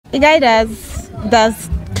A guy that's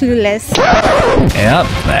clueless. Yep,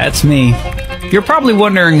 that's me. You're probably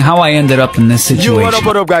wondering how I ended up in this situation. Yo,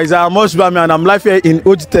 what up, guys? I'm Moshbami and I'm live here in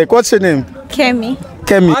Ojitech. What's your name? KEMI.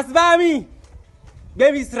 KEMI. Moshbami!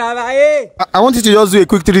 Baby, travailler! I want you to just do a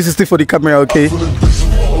quick 360 for the camera, okay?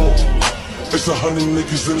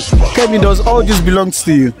 KEMI, does all this belong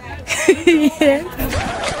to you? Yes.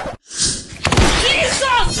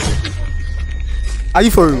 Are you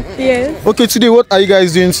for real? Yes. Okay, today, what are you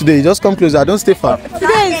guys doing today? Just come closer, don't stay far.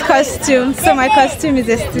 Today is costume, so my costume is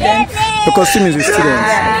a student. Your costume is a student?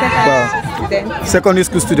 Yeah, wow. Secondary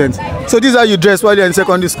school student. So this is how you dress while you're in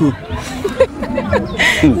secondary school?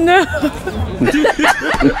 No.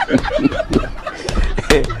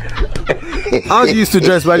 How do you used to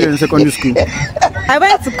dress while you're in secondary school? I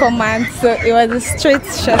went to command, so it was a straight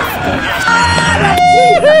shot.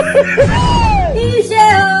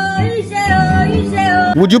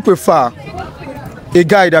 Would you prefer a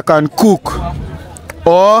guy that can cook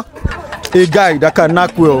or a guy that can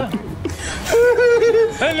knock well?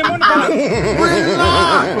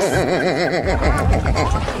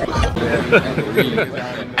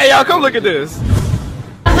 Hey, y'all, come look at this.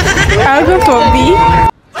 I'll go for B.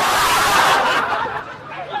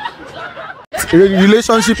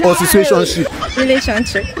 Relationship or situationship?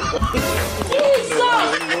 Relationship.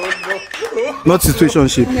 Not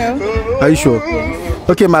situationship? No. Are you sure? Yes.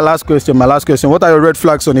 Okay, my last question. What are your red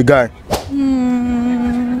flags on a guy?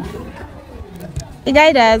 A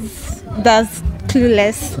guy that's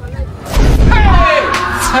clueless.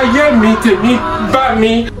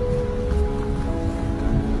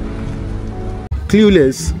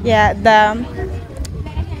 Clueless? Yeah,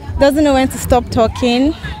 doesn't know when to stop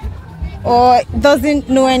talking or doesn't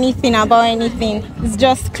know anything about anything. It's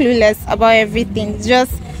just clueless about everything. It's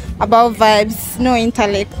just about vibes, no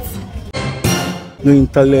intellect. No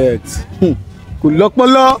intellect. Good luck,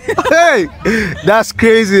 Molo. Hey, that's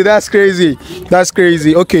crazy.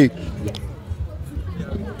 Okay.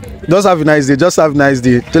 Just have a nice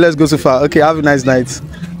day. So let's go so far. Okay, have a nice night.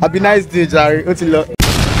 Have a nice day, Jerry.